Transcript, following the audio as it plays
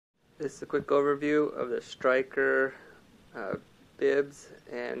This is a quick overview of the striker bibs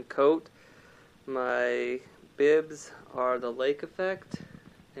and coat. My bibs are the lake effect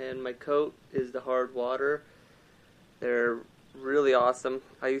and my coat is the hard water. They're really awesome.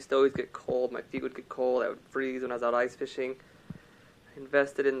 I used to always get cold. My feet would get cold. I would freeze when I was out ice fishing. I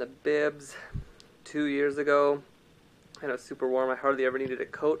invested in the bibs 2 years ago and it was super warm. I hardly ever needed a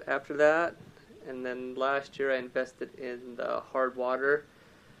coat after that. And then last year I invested in the hard water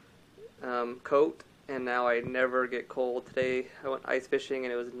coat, and now I never get cold. Today I went ice fishing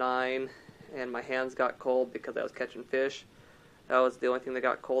and it was 9 and my hands got cold because I was catching fish. That was the only thing that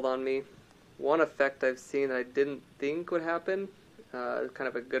got cold on me. One effect I've seen that I didn't think would happen, kind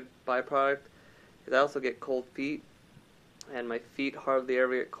of a good byproduct, is I also get cold feet, and my feet hardly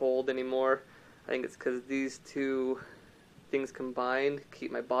ever get cold anymore. I think it's because these two things combined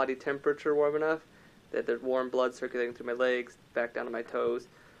keep my body temperature warm enough that there's warm blood circulating through my legs back down to my toes.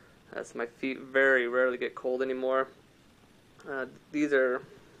 So my feet very rarely get cold anymore. These are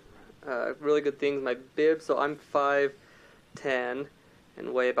really good things. My bibs, so I'm 5'10"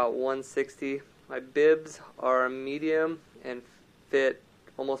 and weigh about 160. My bibs are a medium and fit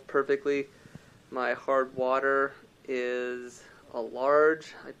almost perfectly. My hard water is a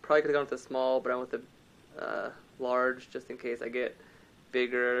large. I probably could have gone with a small, but I went with a large just in case I get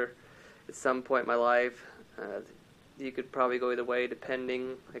bigger at some point in my life. You could probably go either way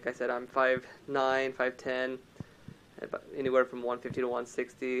depending. Like I said, I'm 5'9", 5'10", anywhere from 150 to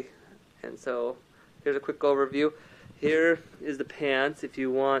 160. And so here's a quick overview. Here is the pants. If you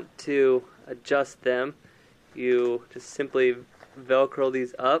want to adjust them, you just simply Velcro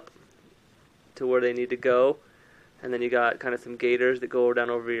these up to where they need to go. And then you got kind of some gaiters that go down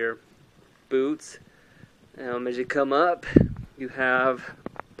over your boots. As you come up, you have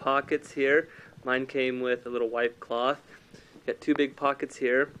pockets here. Mine came with a little white cloth. You got 2 big pockets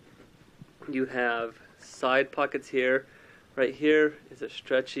here. You have side pockets here. Right here is a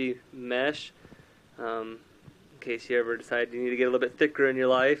stretchy mesh, in case you ever decide you need to get a little bit thicker in your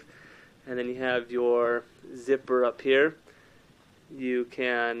life. And then you have your zipper up here. You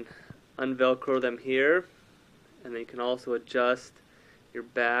can unvelcro them here, and then you can also adjust your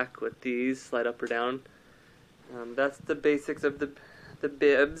back with these, slide up or down. That's the basics of the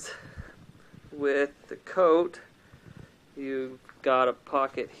bibs. With the coat, you've got a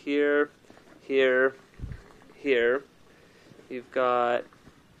pocket here, here, here. You've got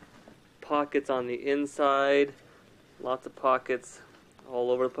pockets on the inside, lots of pockets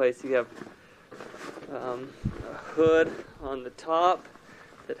all over the place. You have a hood on the top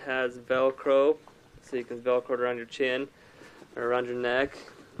that has Velcro, so you can Velcro it around your chin or around your neck.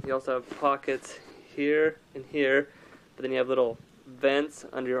 You also have pockets here and here, but then you have little vents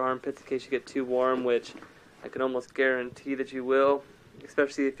under your armpits in case you get too warm, which I can almost guarantee that you will,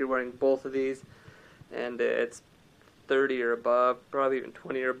 especially if you're wearing both of these and it's 30 or above, probably even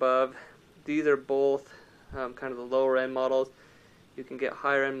 20 or above. These are both kind of the lower end models. You can get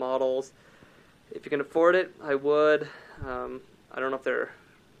higher end models if you can afford it. I would. I don't know if they're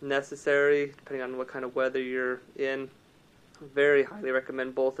necessary depending on what kind of weather you're in. Very highly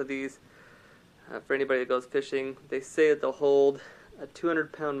recommend both of these for anybody that goes fishing. They say that they'll hold a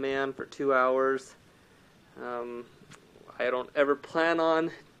 200-pound man for 2 hours. I don't ever plan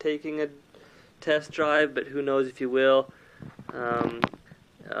on taking a test drive, but who knows if you will.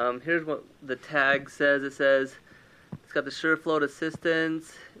 Here's what the tag says. It says it's got the sure float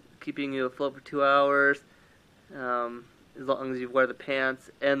assistance, keeping you afloat for 2 hours, as long as you wear the pants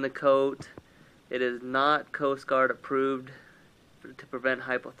and the coat. It is not Coast Guard approved to prevent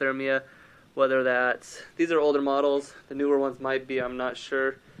hypothermia. Whether that's, these are older models, the newer ones might be, I'm not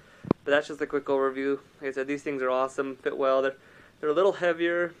sure. But that's just a quick overview. Like I said, these things are awesome, fit well. They're a little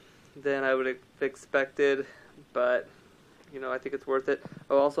heavier than I would have expected, but you know, I think it's worth it.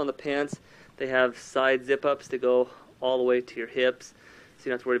 Oh, also on the pants, they have side zip-ups to go all the way to your hips, so you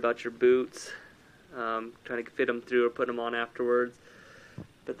don't have to worry about your boots, trying to fit them through or put them on afterwards.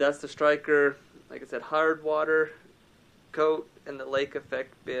 But that's the striker, like I said, hard water coat and the lake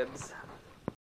effect bibs.